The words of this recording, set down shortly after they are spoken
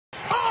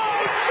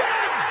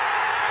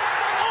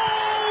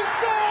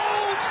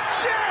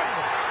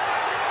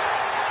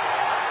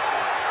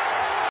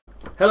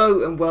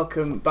Hello and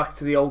welcome back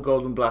to the Old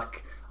Gold and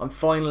Black. I'm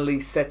finally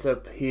set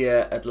up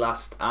here at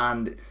last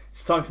and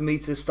it's time for me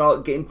to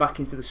start getting back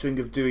into the swing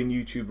of doing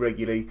YouTube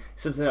regularly.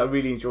 It's something that I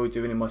really enjoy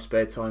doing in my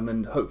spare time,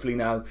 and hopefully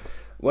now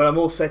when I'm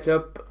all set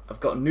up, I've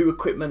got new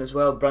equipment as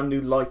well, brand new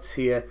lights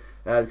here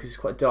because it's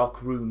quite a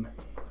dark room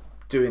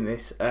doing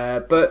this.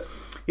 But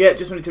yeah,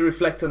 just wanted to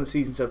reflect on the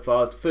season so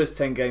far, the first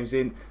 10 games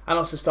in, and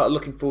also start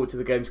looking forward to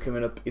the games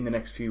coming up in the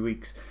next few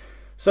weeks.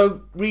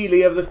 So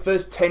really, over the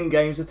first 10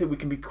 games, I think we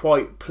can be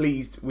quite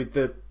pleased with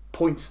the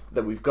points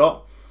that we've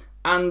got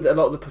and a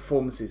lot of the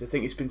performances. I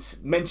think it's been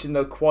mentioned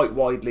though quite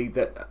widely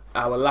that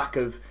our lack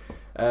of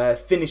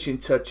finishing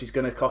touch is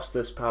going to cost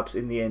us perhaps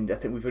in the end. I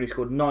think we've only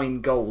scored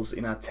 9 goals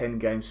in our 10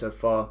 games so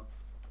far,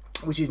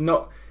 which is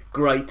not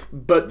great.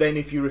 But then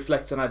if you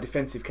reflect on our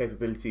defensive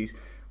capabilities,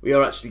 we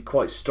are actually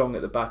quite strong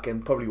at the back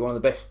and probably one of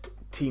the best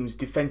teams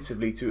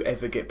defensively to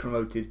ever get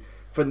promoted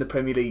from the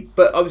Premier League.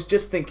 But I was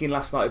just thinking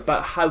last night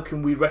about how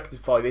can we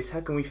rectify this,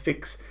 how can we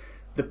fix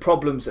the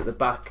problems at the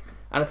back,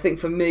 and I think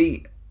for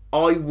me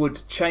I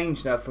would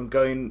change now from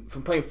playing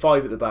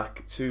 5 at the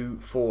back to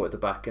 4 at the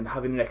back and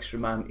having an extra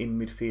man in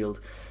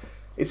midfield.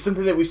 It's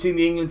something that we've seen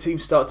the England team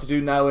start to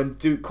do now and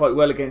do quite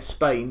well against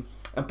Spain,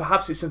 and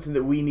perhaps it's something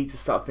that we need to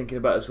start thinking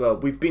about as well.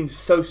 We've been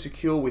so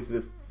secure with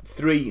the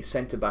 3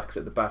 centre-backs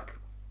at the back,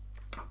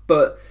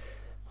 but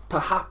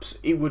perhaps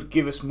it would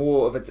give us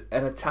more of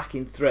an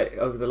attacking threat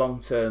over the long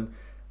term,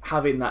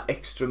 having that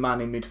extra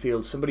man in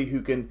midfield, somebody who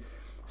can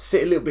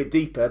sit a little bit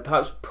deeper,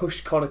 perhaps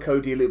push Conor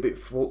Coady a little bit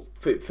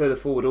further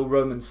forward, or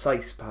Romain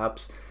Saiss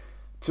perhaps,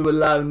 to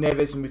allow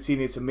Neves and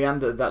Moutinho to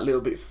meander that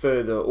little bit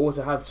further, or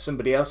to have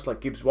somebody else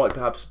like Gibbs White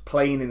perhaps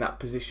playing in that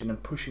position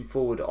and pushing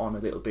forward on a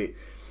little bit.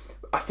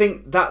 I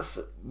think that's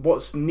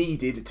what's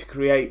needed to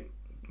create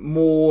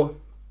more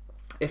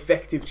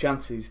effective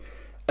chances,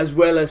 as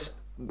well as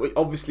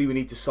obviously we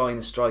need to sign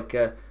a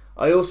striker.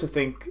 I also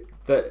think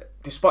that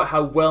despite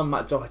how well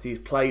Matt Doherty has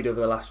played over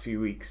the last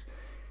few weeks,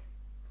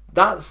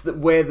 that's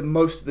where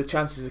most of the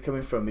chances are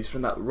coming from, is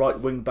from that right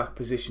wing back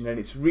position, and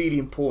it's really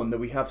important that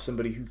we have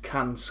somebody who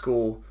can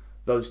score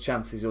those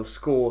chances, or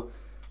score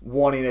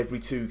 1 in every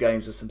 2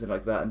 games or something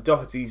like that. And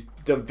Doherty's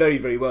done very,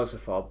 very well so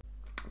far,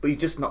 but he's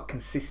just not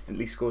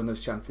consistently scoring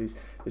those chances.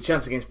 The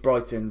chance against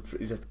Brighton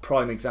is a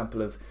prime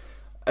example of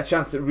a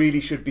chance that really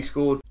should be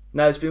scored.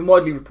 Now, it's been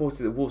widely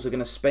reported that Wolves are going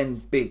to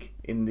spend big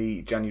in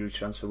the January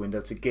transfer window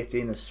to get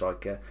in a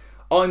striker.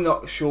 I'm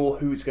not sure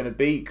who it's going to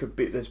be.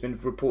 There's been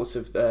reports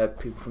of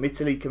people from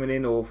Italy coming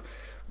in or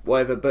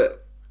whatever,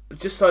 but I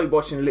just started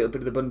watching a little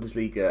bit of the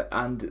Bundesliga,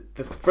 and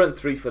the front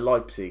 3 for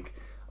Leipzig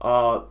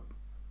are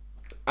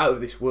out of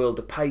this world.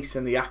 The pace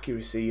and the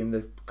accuracy and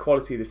the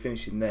quality of the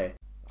finishing there,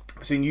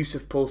 between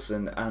Yusuf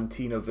Poulsen and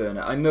Timo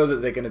Werner. I know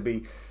that they're going to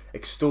be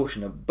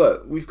extortionate,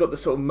 but we've got the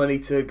sort of money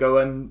to go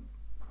and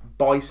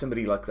buy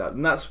somebody like that,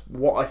 and that's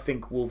what I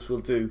think Wolves will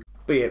do.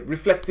 But yeah,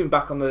 reflecting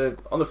back on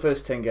the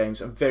first 10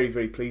 games, I'm very,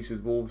 very pleased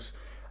with Wolves.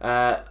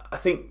 I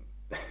think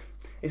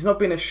it's not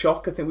been a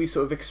shock. I think we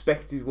sort of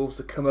expected Wolves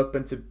to come up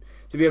and to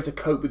be able to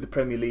cope with the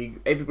Premier League.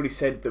 Everybody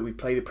said that we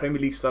played a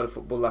Premier League style of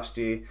football last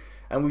year,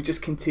 and we've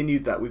just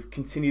continued that. We've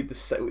continued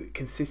the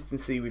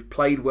consistency. We've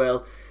played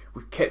well.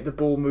 We've kept the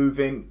ball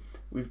moving.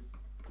 We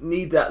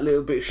need that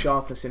little bit of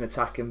sharpness in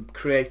attack and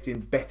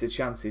creating better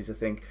chances, I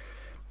think.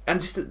 And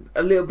just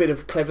a little bit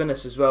of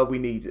cleverness as well. We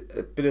need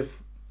a bit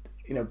of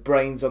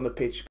brains on the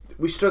pitch.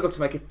 We struggled to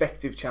make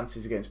effective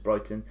chances against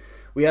Brighton.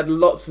 We had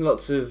lots and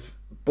lots of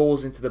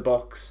balls into the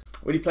box.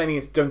 When you're playing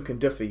against Dunk and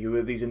Duffy, who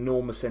are these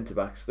enormous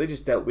centre-backs, they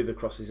just dealt with the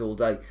crosses all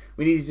day.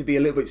 We needed to be a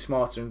little bit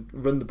smarter and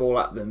run the ball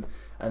at them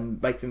and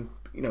make them,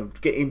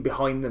 get in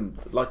behind them,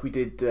 like we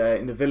did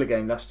in the Villa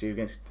game last year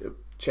against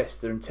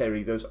Chester and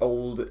Terry, those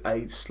old,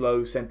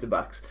 slow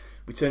centre-backs.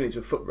 We turned it into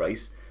a foot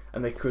race,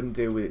 and they couldn't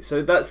deal with it.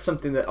 So that's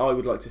something that I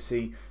would like to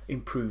see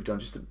improved on,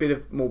 just a bit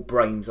of more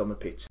brains on the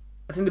pitch.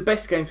 I think the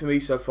best game for me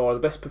so far, the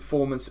best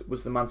performance,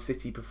 was the Man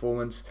City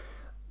performance.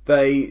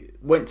 They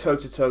went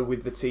toe-to-toe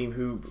with the team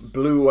who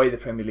blew away the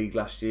Premier League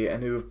last year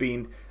and who have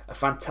been a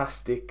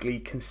fantastically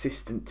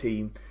consistent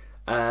team.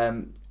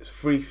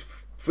 Free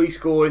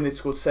scoring, they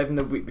scored 7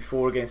 the week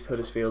before against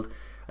Huddersfield,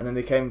 and then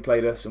they came and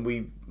played us and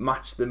we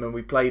matched them and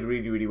we played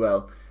really, really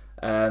well.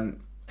 It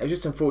was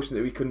just unfortunate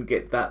that we couldn't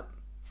get that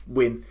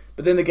win.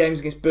 But then the games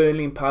against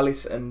Burnley and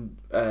Palace and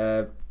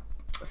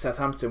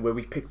Southampton, where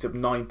we picked up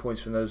 9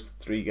 points from those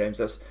 3 games,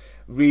 that's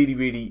really,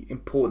 really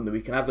important that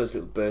we can have those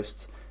little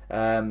bursts.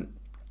 And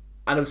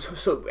I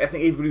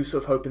think everybody was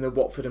sort of hoping that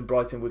Watford and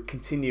Brighton would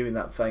continue in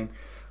that vein,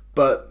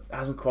 but it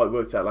hasn't quite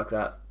worked out like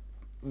that.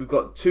 We've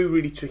got 2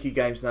 really tricky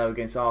games now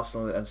against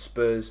Arsenal and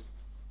Spurs,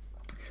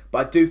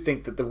 but I do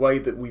think that the way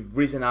that we've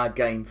risen our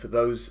game for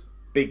those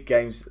big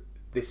games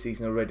this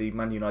season already,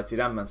 Man United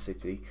and Man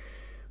City,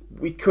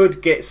 we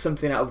could get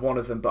something out of one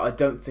of them, but I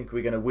don't think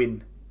we're going to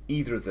win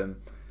either of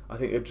them. I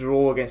think a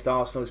draw against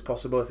Arsenal is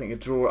possible. I think a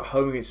draw at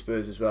home against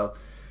Spurs as well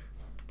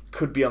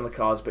could be on the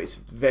cards, but it's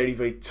very,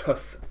 very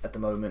tough at the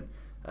moment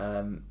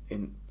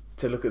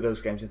to look at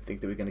those games and think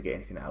that we're going to get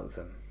anything out of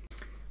them.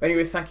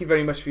 Anyway, thank you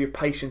very much for your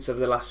patience over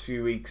the last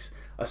few weeks.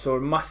 I saw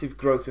a massive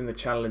growth in the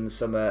channel in the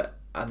summer,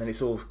 and then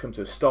it's all come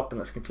to a stop, and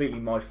that's completely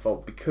my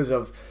fault because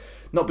of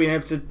not being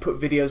able to put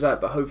videos out.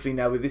 But hopefully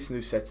now with this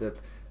new setup,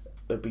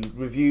 there'll be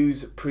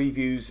reviews,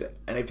 previews,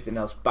 and everything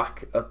else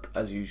back up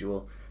as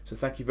usual. So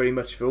thank you very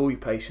much for all your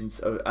patience,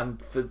 and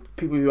for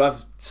people who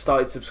have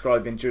started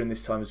subscribing during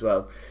this time as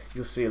well.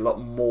 You'll see a lot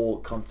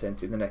more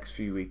content in the next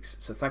few weeks.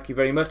 So thank you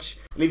very much.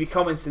 Leave your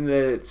comments in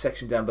the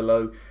section down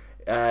below.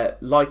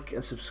 Like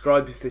and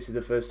subscribe if this is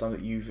the first time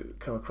that you've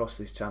come across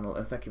this channel,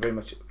 and thank you very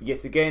much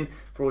yet again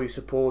for all your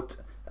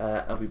support.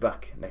 I'll be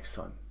back next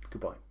time.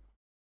 Goodbye.